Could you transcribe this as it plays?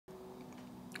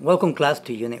Welcome class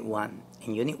to Unit 1.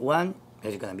 In Unit 1,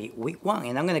 it's going to be week 1,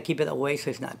 and I'm going to keep it away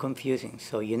so it's not confusing.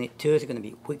 So Unit 2 is going to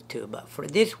be week 2. But for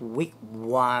this week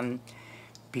 1,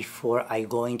 before I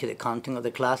go into the content of the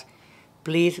class,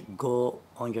 please go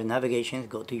on your navigations,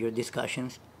 go to your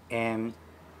discussions, and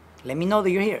let me know that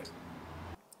you're here.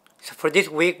 So for this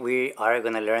week, we are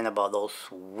going to learn about those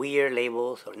weird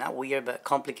labels, or not weird, but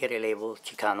complicated labels,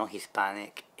 Chicano,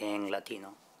 Hispanic, and Latino.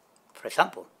 For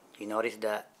example, you notice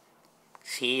that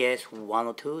CS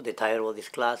 102, the title of this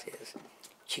class is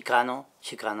Chicano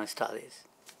Studies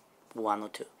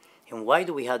 102. And why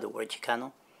do we have the word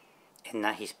Chicano and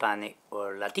not Hispanic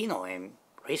or Latino? And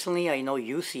recently I know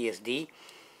UCSD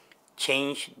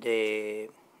changed the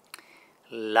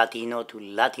Latino to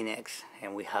Latinx,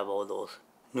 and we have all those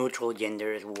neutral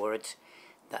genders words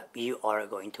that you are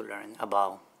going to learn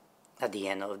about at the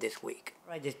end of this week.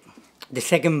 Right, the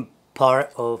second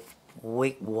part of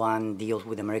Week 1 deals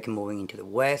with America moving into the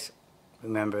West.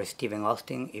 Remember Stephen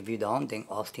Austin. If you don't, then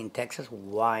Austin, Texas.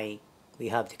 Why we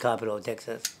have the capital of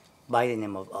Texas by the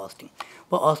name of Austin?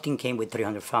 Well, Austin came with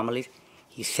 300 families.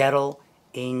 He settled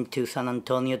into San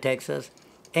Antonio, Texas,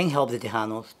 and helped the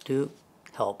Tejanos to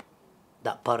help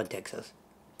that part of Texas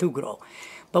to grow.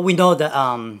 But we know that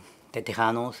the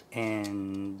Tejanos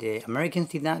and the Americans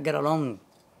did not get along,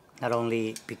 not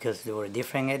only because they were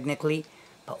different ethnically,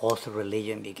 but also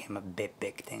religion became a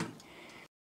big thing.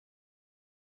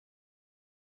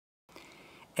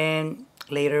 And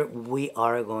later we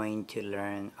are going to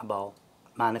learn about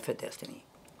manifest destiny.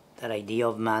 That idea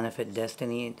of manifest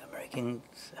destiny, the Americans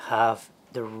have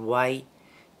the right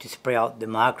to spread out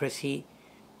democracy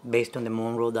based on the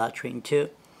Monroe Doctrine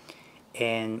too.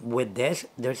 And with this,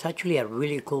 there's actually a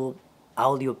really cool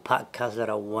audio podcast that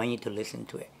I want you to listen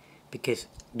to it. Because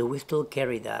do we still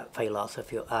carry that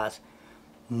philosophy of us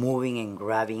moving and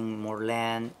grabbing more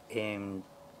land and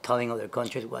telling other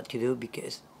countries what to do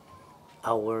because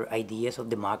our ideas of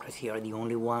democracy are the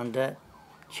only one that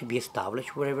should be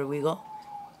established wherever we go?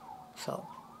 So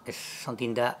it's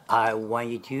something that I want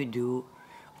you to do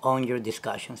on your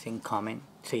discussions and comment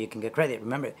so you can get credit.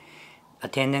 Remember,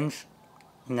 attendance,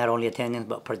 not only attendance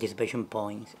but participation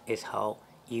points is how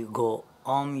you go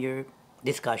on your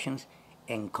discussions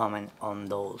and comment on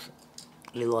those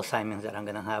little assignments that I'm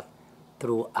gonna have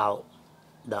throughout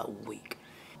that week.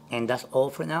 And that's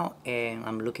all for now, and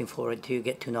I'm looking forward to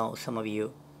get to know some of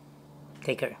you.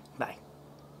 Take care. Bye.